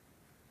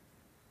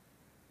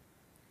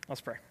 Let's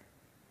pray.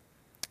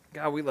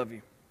 God, we love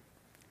you.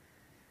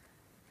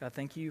 God,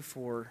 thank you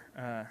for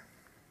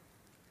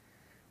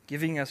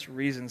giving us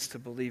reasons to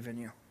believe in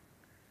you.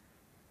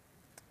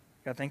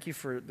 God, thank you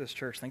for this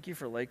church. Thank you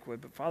for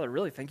Lakewood. But Father,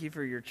 really, thank you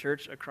for your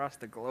church across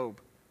the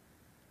globe.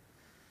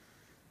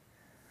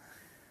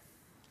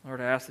 Lord,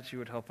 I ask that you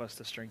would help us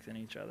to strengthen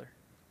each other.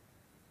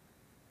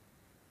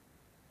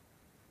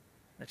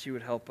 That you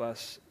would help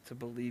us to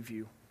believe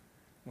you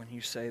when you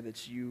say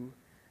that you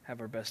have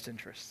our best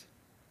interests.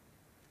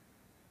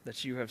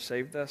 That you have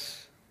saved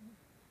us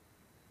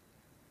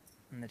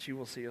and that you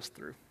will see us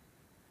through.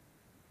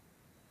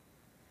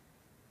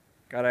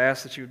 God, I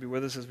ask that you would be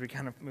with us as we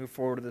kind of move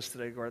forward to this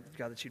today, God,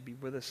 that you'd be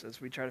with us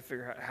as we try to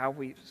figure out how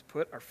we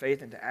put our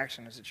faith into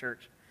action as a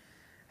church,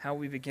 how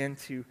we begin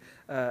to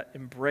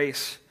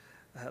embrace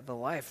the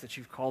life that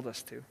you've called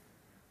us to.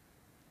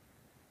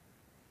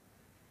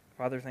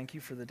 Father, thank you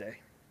for the day.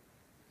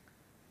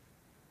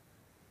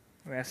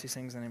 We ask these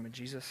things in the name of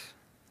Jesus.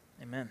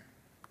 Amen.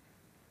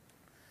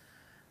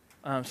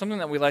 Something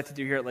that we like to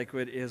do here at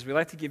Lakewood is we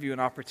like to give you an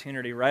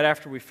opportunity right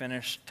after we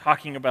finish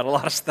talking about a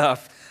lot of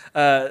stuff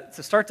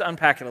to start to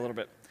unpack it a little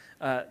bit,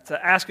 to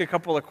ask a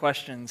couple of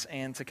questions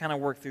and to kind of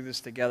work through this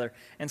together.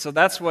 And so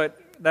that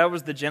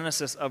was the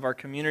genesis of our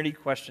community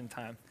question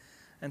time.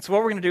 And so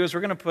what we're going to do is we're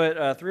going to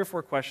put 3 or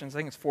 4 questions, I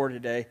think it's 4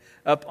 today,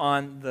 up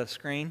on the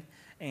screen.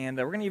 And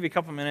we're going to give you a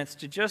couple minutes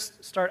to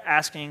just start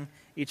asking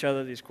each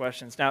other these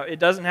questions. Now, it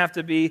doesn't have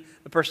to be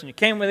the person you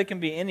came with. It can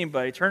be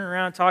anybody. Turn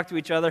around, talk to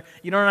each other.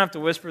 You don't have to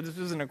whisper. This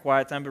isn't a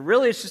quiet time, but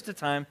really it's just a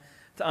time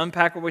to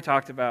unpack what we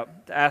talked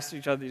about, to ask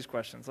each other these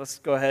questions. Let's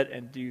go ahead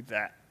and do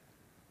that.